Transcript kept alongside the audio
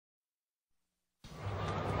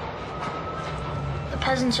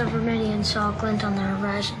peasants of Verminion saw a glint on the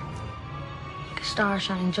horizon, like a star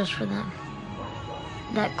shining just for them.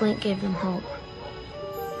 That glint gave them hope,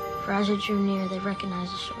 for as it drew near, they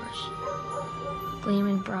recognized the source.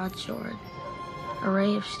 Gleaming broadsword, a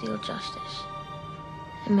ray of steel justice,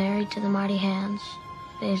 and married to the mighty hands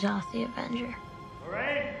of Azoth the Avenger.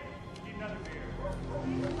 Lorraine, need another beer.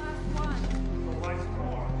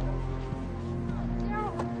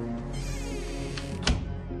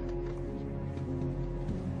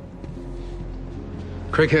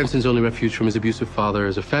 Craig Hansen's only refuge from his abusive father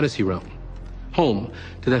is a fantasy realm, home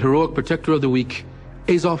to that heroic protector of the weak,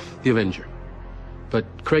 Azoth the Avenger. But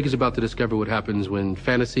Craig is about to discover what happens when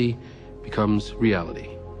fantasy becomes reality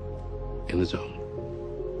in the zone.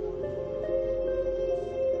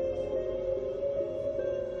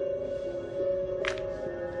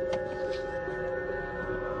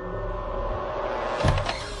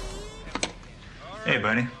 Hey,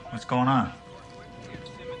 buddy. What's going on?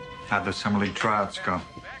 How'd the Summer League tryouts go?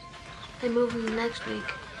 They move them next week.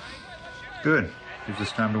 Good. Gives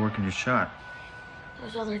us time to work in your shot.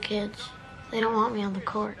 Those other kids, they don't want me on the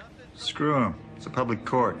court. Screw them. It's a public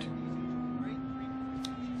court.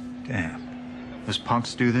 Damn. Those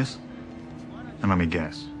punks do this? And let me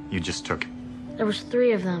guess. You just took it. There was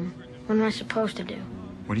 3 of them. What am I supposed to do?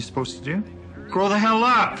 What are you supposed to do? Grow the hell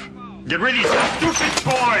up! Get rid of these stupid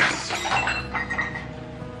toys!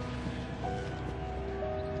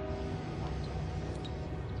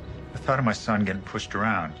 I thought of my son getting pushed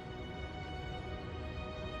around.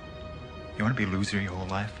 You want to be a loser your whole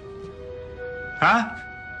life? Huh?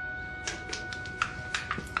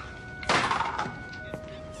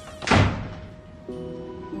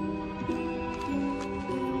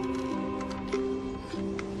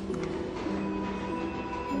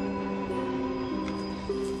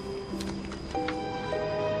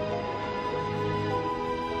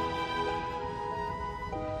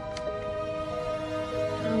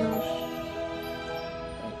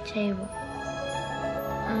 Table.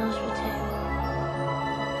 Anos Patable.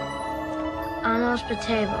 Anos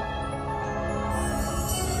Patable.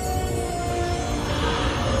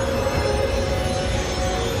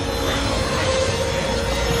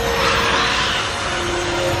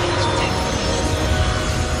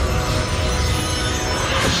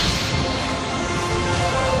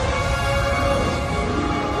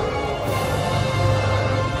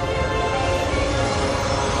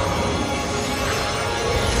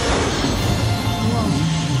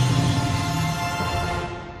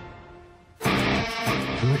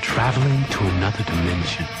 Traveling to another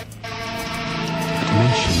dimension. A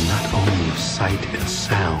dimension not only of sight and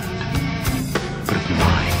sound, but of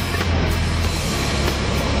mind.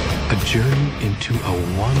 A journey into a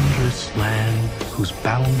wondrous land whose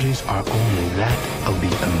boundaries are only that of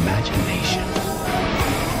the imagination.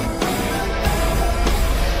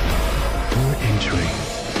 You're entering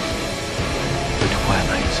the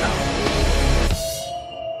Twilight Zone.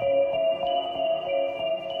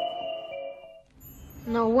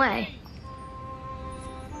 No way.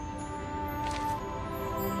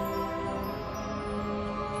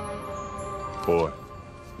 Boy,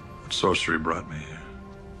 what sorcery brought me here?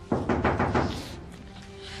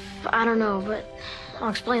 I don't know, but I'll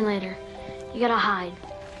explain later. You gotta hide.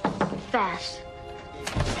 Fast.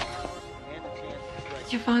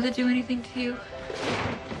 Did your father do anything to you?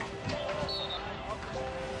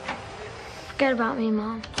 Forget about me,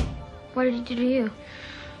 Mom. What did he do to you?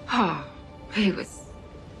 Oh, he was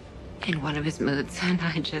in one of his moods, and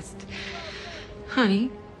I just...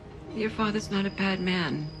 Honey, your father's not a bad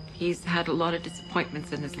man. He's had a lot of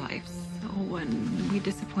disappointments in his life. So when we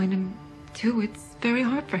disappoint him, too, it's very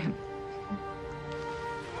hard for him.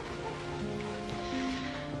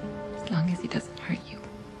 As long as he doesn't hurt you.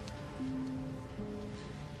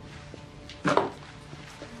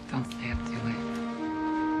 Don't stay up too late.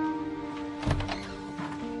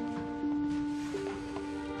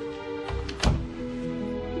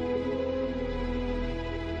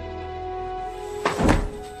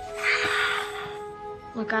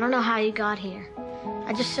 Look, I don't know how you got here.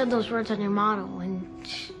 I just said those words on your model, and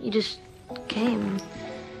you just came.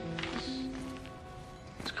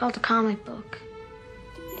 It's called a comic book.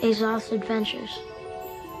 Azoth's Adventures.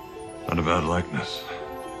 Not a bad likeness.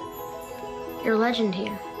 You're a legend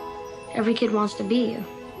here. Every kid wants to be you.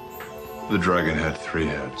 The dragon had 3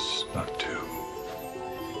 heads, not 2.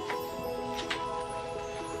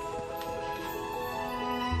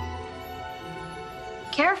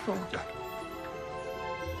 Careful.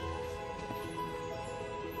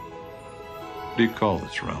 What do you call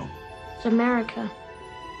this realm? It's America.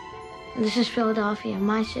 And this is Philadelphia,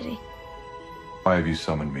 my city. Why have you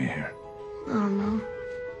summoned me here? I don't know.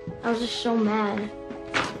 I was just so mad.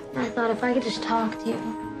 And I thought if I could just talk to you.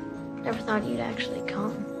 Never thought you'd actually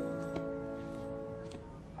come.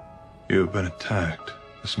 You have been attacked.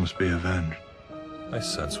 This must be avenged. I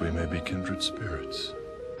sense we may be kindred spirits.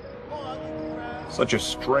 Such a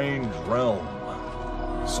strange realm.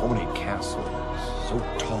 So many castles, so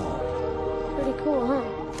tall. Pretty cool, huh?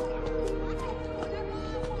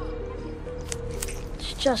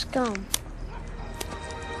 It's just gum.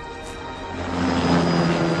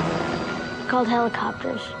 It's called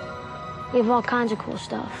helicopters. We have all kinds of cool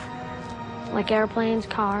stuff. Like airplanes,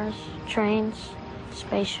 cars, trains,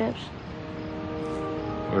 spaceships.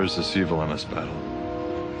 Where's this evil MS battle?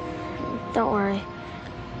 Don't worry.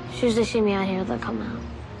 As soon as they see me out here, they'll come out.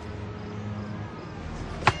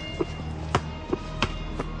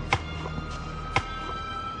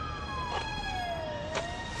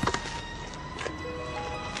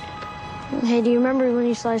 Hey, do you remember when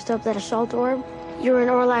you sliced up that assault orb? You were in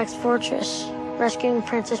Orlax's fortress, rescuing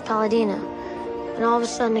Princess Palladina, and all of a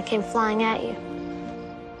sudden it came flying at you.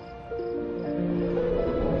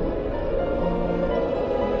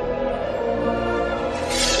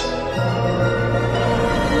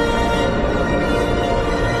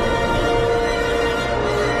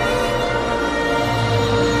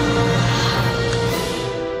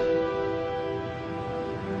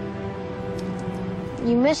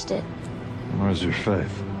 You missed it. Where's your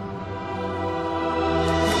faith?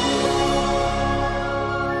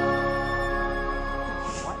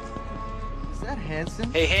 Is that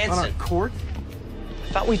Hanson? Hey, Hanson. On our court? I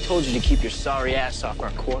thought we told you to keep your sorry ass off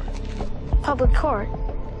our court. Public court.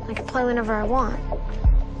 I can play whenever I want.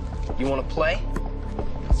 You want to play?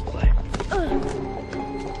 Let's play.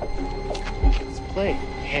 Let's play,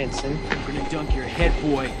 Hanson. I'm gonna dunk your head,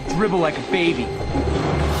 boy. Dribble like a baby.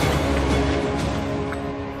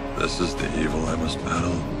 This is the evil MS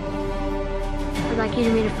battle. I'd like you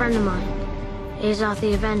to meet a friend of mine, Azoth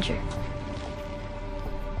the Avenger.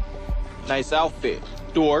 Nice outfit,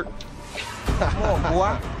 dork. Come on,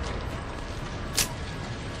 boy.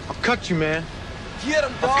 I'll cut you, man. Get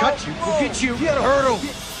him, dog. I'll cut you. We'll get you. Get him. Hurt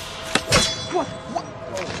him. What?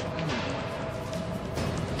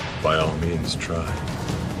 By all means, try.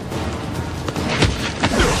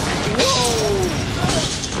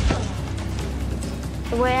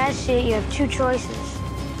 The way I see it, you have two choices.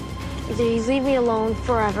 Either you leave me alone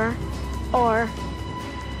forever, or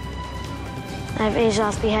I have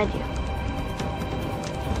Azoth behead you.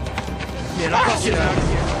 Man, I'll get out of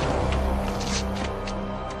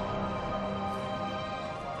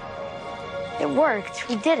here. It worked.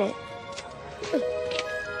 We did it.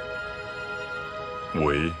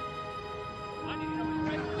 We?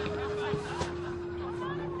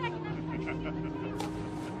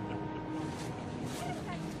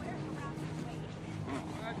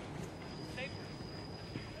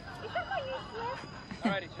 All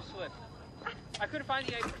right, it's your slip. I couldn't find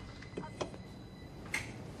the apron.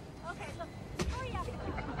 Okay, look, hurry up.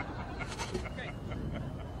 Okay.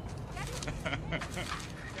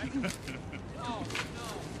 Oh,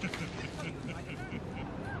 no.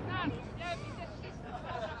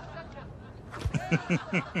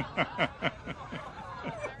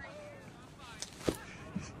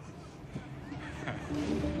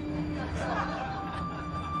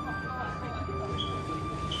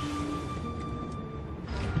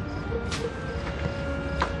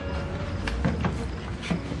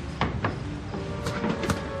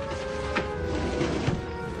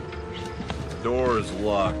 Door is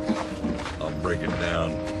locked. I'll break it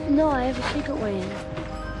down. No, I have a secret way in.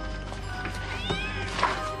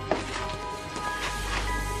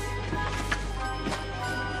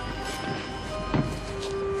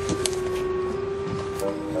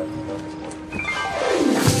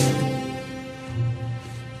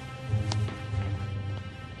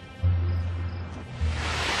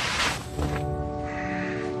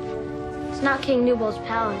 It's not King Newbolt's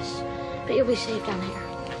palace, but you'll be safe down here.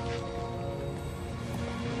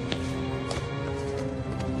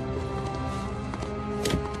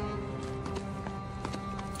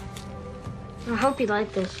 I hope you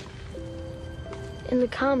like this. In the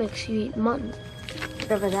comics, you eat mutton,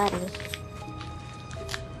 whatever that is.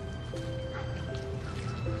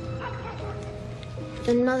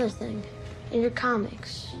 And another thing, in your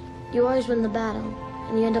comics, you always win the battle,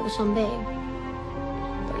 and you end up with some babe.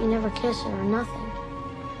 But you never kiss her or nothing.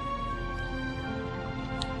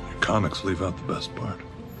 Your comics leave out the best part.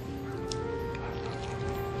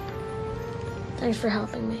 Thanks for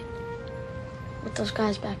helping me. With those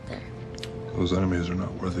guys back there. Those enemies are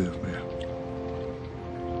not worthy of me.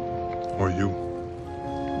 Or you.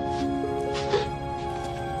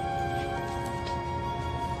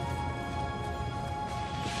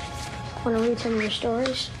 Want to read some of your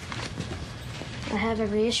stories? I have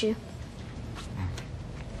every issue.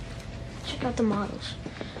 Check out the models.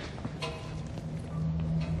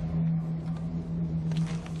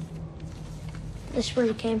 This is where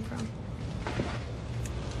you came from.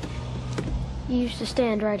 You used to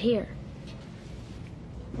stand right here.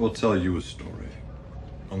 I will tell you a story,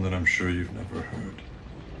 one that I'm sure you've never heard.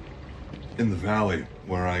 In the valley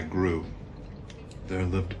where I grew, there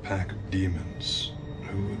lived a pack of demons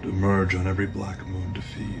who would emerge on every black moon to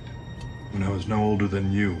feed. When I was no older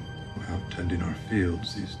than you, out tending our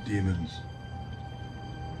fields, these demons,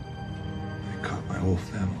 they caught my whole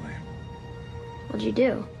family. What'd you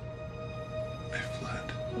do? I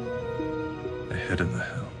fled. I hid in the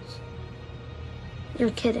hills.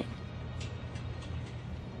 You're kidding.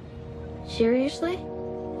 Seriously?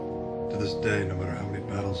 To this day, no matter how many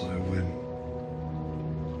battles I win,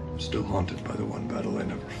 I'm still haunted by the one battle I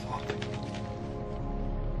never fought.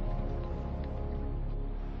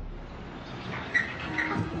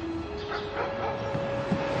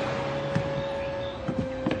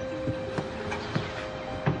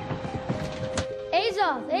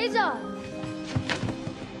 Azov!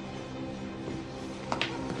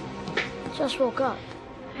 Just woke up.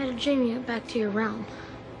 I had a dream you went back to your realm.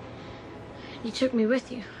 You took me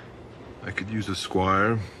with you. I could use a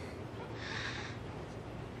squire.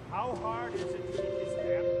 How hard is it to keep these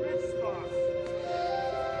damn rich stars?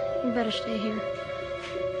 You better stay here.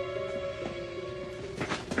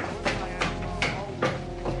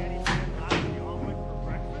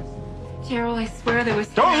 Gerald, I swear there was...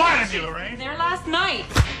 Don't lie to me, Lorraine! There last night!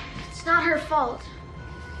 It's not her fault.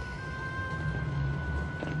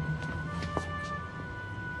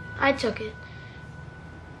 I took it.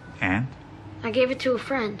 And? I gave it to a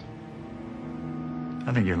friend.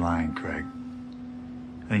 I think you're lying, Craig.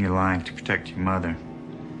 I think you're lying to protect your mother.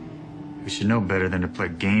 You should know better than to play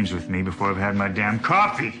games with me before I've had my damn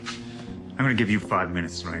coffee. I'm gonna give you 5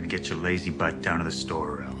 minutes, Lorraine, to get your lazy butt down to the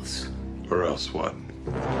store or else. Or else what?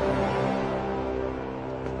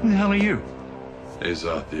 Who the hell are you?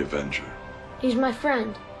 Azoth the Avenger. He's my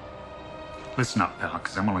friend. Listen up, pal,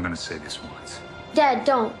 because I'm only gonna say this once. Dad,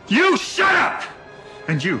 don't. You shut up!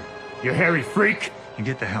 And you hairy freak, you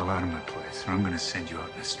get the hell out of my place, or I'm gonna send you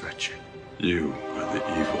out in a stretcher. You are the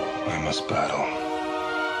evil I must battle.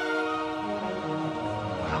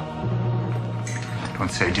 Well,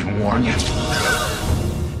 don't say I didn't warn you.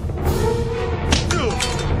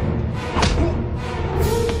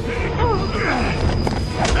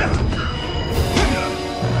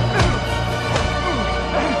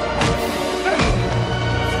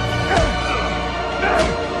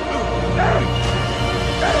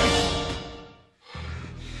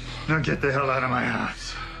 Now get the hell out of my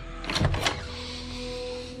house.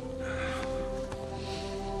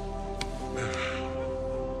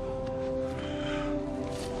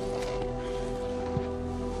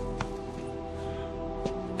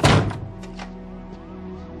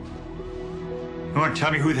 You want to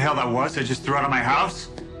tell me who the hell that was I just threw out of my house?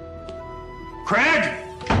 Craig!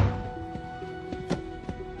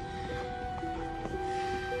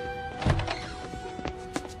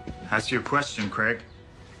 That's your question, Craig.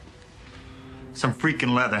 Some freak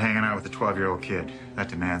in leather hanging out with a 12-year-old kid. That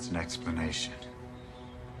demands an explanation.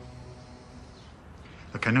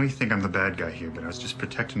 Look, I know you think I'm the bad guy here, but I was just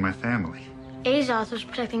protecting my family. Azoth was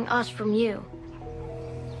protecting us from you.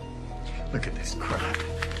 Look at this crap.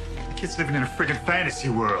 The kid's living in a friggin' fantasy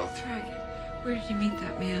world. Craig, where did you meet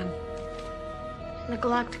that man? In the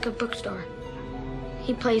Galactica bookstore.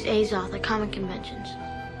 He plays Azoth at comic conventions.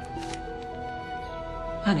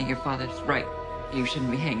 Honey, your father's right. You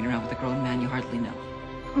shouldn't be hanging around with a grown man you hardly know.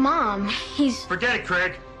 Mom, he's... Forget it,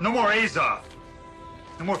 Craig. No more Azoth.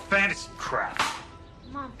 No more fantasy crap.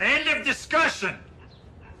 Mom. End of discussion!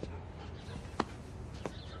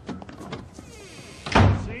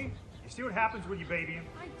 See? You see what happens when you baby him?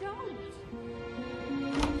 I don't.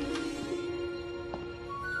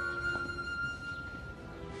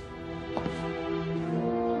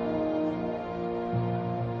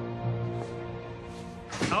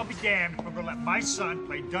 I'll be damned if I'm gonna let my son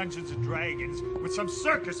play Dungeons and Dragons with some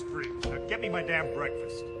circus freak. Now get me my damn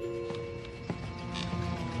breakfast.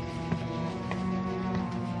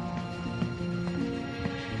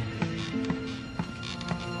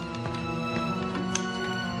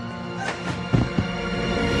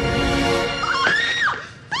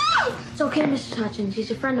 It's okay, Mrs. Hutchins. He's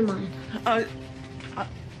a friend of mine. I'll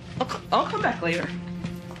come back later.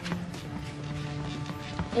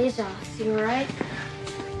 Azoth, you all right?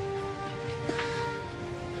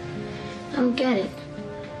 I don't get it.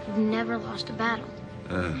 You've never lost a battle.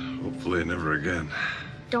 Hopefully never again.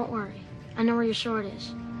 Don't worry. I know where your sword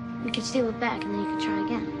is. We could steal it back, and then you could try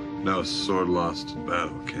again. No sword lost in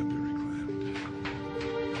battle can't be reclaimed.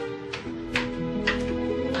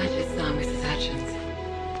 I just saw Mrs. Hutchins.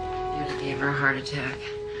 Nearly gave her a heart attack.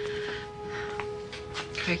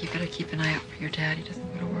 Craig, you better keep an eye out for your dad. He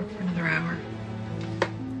doesn't go to work for another hour.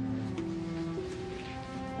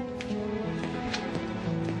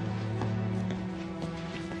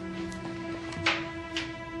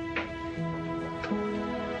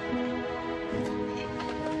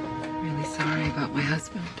 Really sorry about my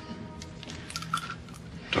husband.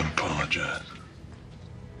 Don't apologize.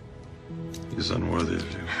 He's unworthy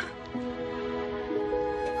of you.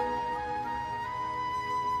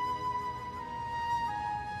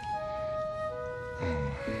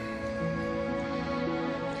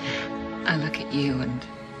 I look at you and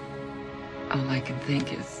all I can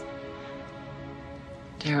think is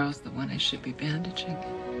Daryl's the one I should be bandaging.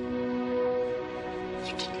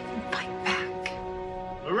 You didn't even fight back.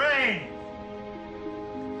 Lorraine!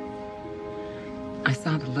 I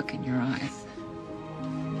saw the look in your eyes.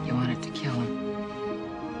 You wanted to kill him.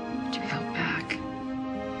 But you held back.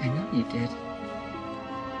 I know you did.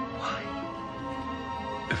 Why?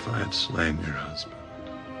 If I had slain your husband,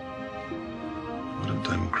 I would have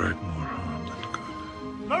done Craig more harm than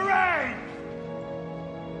good. Lorraine!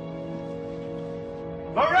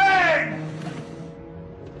 Lorraine!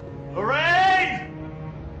 Lorraine!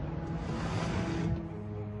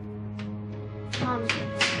 Mom,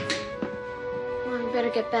 you better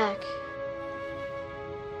get back.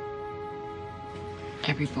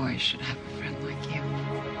 Every boy should have a friend like you.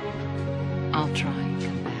 I'll try and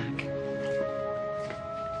come back.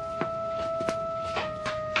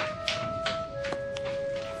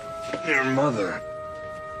 Your mother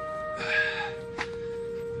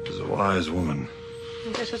is a wise woman.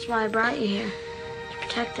 I guess that's why I brought you here. To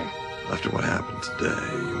protect her. After what happened today,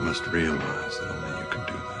 you must realize that only you can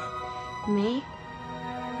do that. Me? You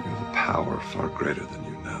have a power far greater than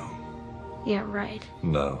you know. Yeah, right.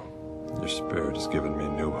 No. Your spirit has given me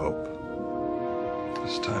new hope.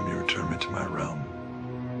 This time you return me to my realm.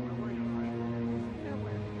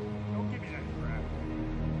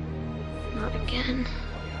 Not again.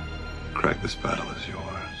 Craig, this battle is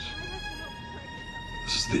yours.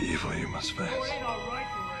 This is the evil you must face. You ain't all right,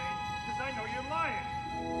 Lorraine, because I know you're lying.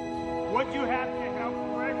 What you have to help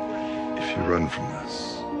Craig with? If you run from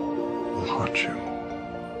this, we'll haunt you.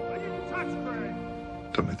 I didn't touch Craig.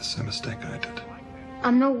 Don't make the same mistake I did.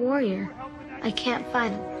 I'm no warrior. I can't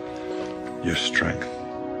fight him. Your strength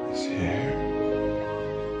is here.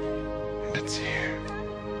 And it's here.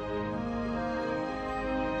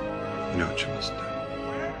 You know what you must do.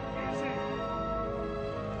 Where is it?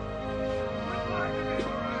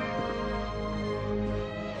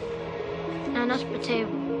 Nanos potato.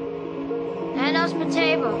 Nanos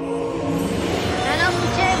potato. Nanos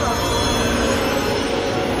potato.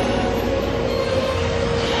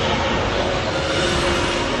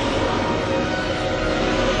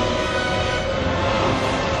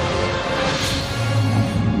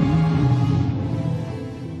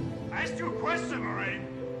 I asked you a question, Lorraine.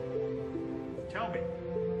 Tell me.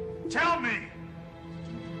 Tell me!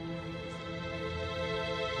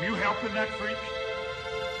 Were you helping that freak?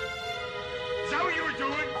 Is that what you were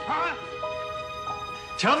doing, huh?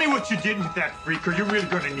 Tell me what you did with that freak, or you're really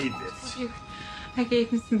gonna need this. I gave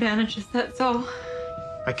him some bandages, that's all.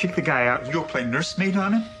 I kicked the guy out. You go play nursemaid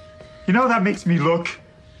on him? You know how that makes me look?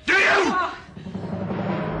 Do you?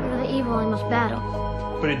 You're the evil I must battle.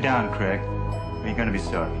 Put it down, Craig. Or you're gonna be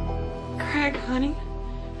sorry. Craig, honey,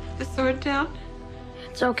 put the sword down.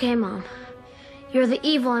 It's okay, Mom. You're the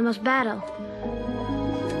evil I must battle.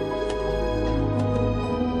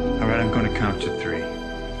 All right, I'm gonna count to 3.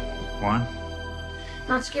 1,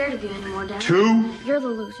 Not scared of you anymore, Dad. 2, You're the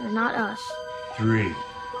loser, not us. 3.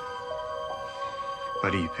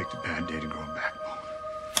 Buddy, you picked a bad day to grow a backbone.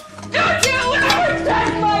 Don't you ever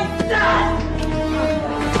take my son!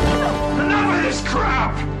 Enough of this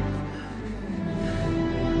crap!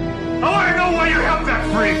 I want to know why you helped that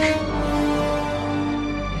freak!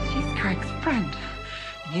 He's Craig's friend,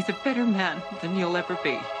 and he's a better man than you'll ever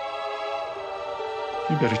be.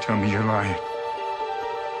 You better tell me you're lying.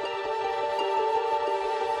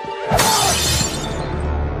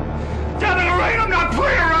 Damn it, Lorraine, I'm not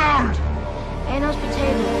playing around! Nanos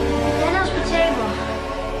potato. Nanos potato.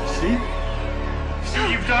 See? See what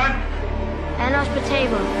you've done? Nanos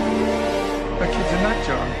potato. That kid's a nut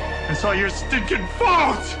job. It's all your stinking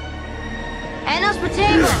fault! Nanos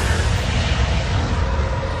potato.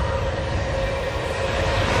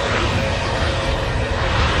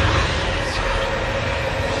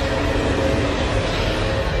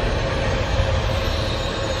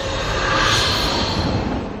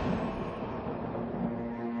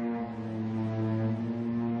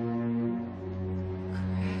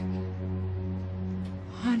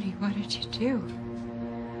 did you do?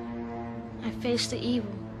 I faced the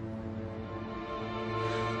evil.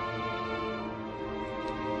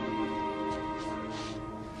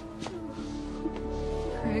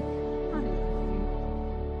 Craig,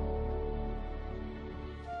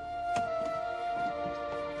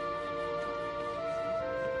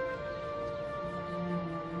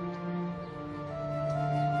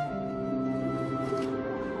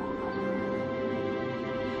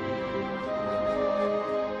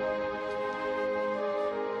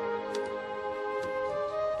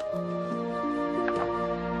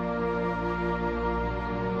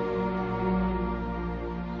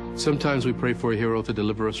 Sometimes we pray for a hero to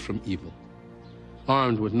deliver us from evil.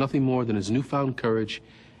 Armed with nothing more than his newfound courage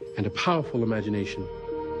and a powerful imagination,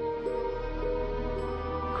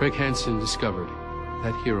 Craig Hansen discovered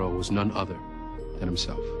that hero was none other than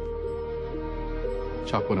himself.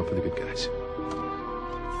 Chalk one up for the good guys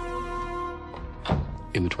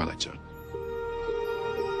in the Twilight Zone.